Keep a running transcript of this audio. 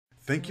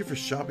Thank you for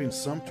shopping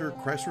Sumter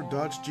Chrysler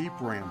Dodge Jeep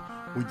Ram.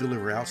 We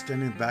deliver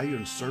outstanding value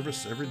and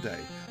service every day.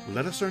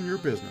 Let us earn your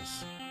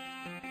business.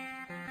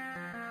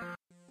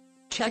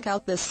 Check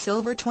out this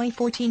silver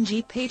 2014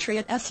 Jeep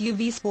Patriot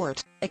SUV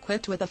Sport,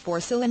 equipped with a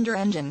 4-cylinder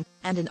engine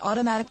and an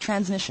automatic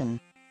transmission.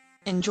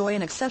 Enjoy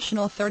an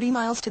exceptional 30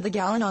 miles to the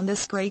gallon on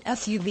this great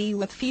SUV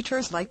with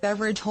features like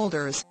beverage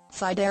holders,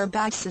 side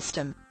airbag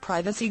system,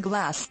 privacy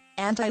glass,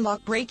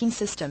 anti-lock braking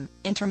system,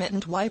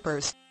 intermittent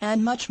wipers,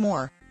 and much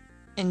more.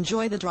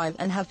 Enjoy the drive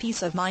and have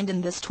peace of mind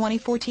in this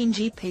 2014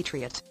 Jeep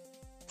Patriot.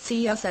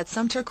 See us at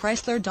Sumter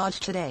Chrysler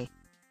Dodge today.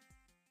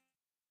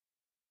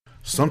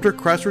 Sumter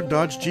Chrysler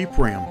Dodge Jeep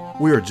Ram.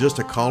 We are just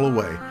a call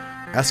away.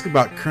 Ask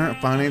about current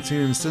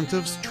financing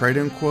incentives,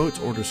 trade-in quotes,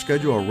 or to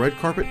schedule a red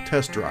carpet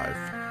test drive.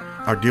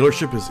 Our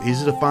dealership is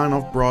easy to find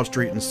off Broad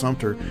Street in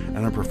Sumter, and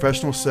our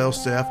professional sales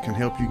staff can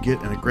help you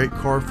get in a great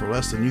car for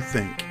less than you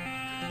think.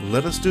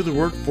 Let us do the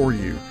work for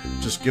you.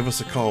 Just give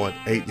us a call at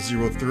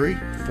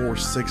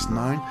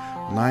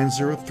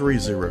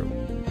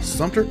 803-469-9030.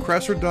 Sumter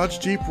Chrysler Dodge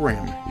Jeep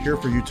Ram, here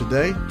for you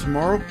today,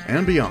 tomorrow,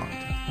 and beyond.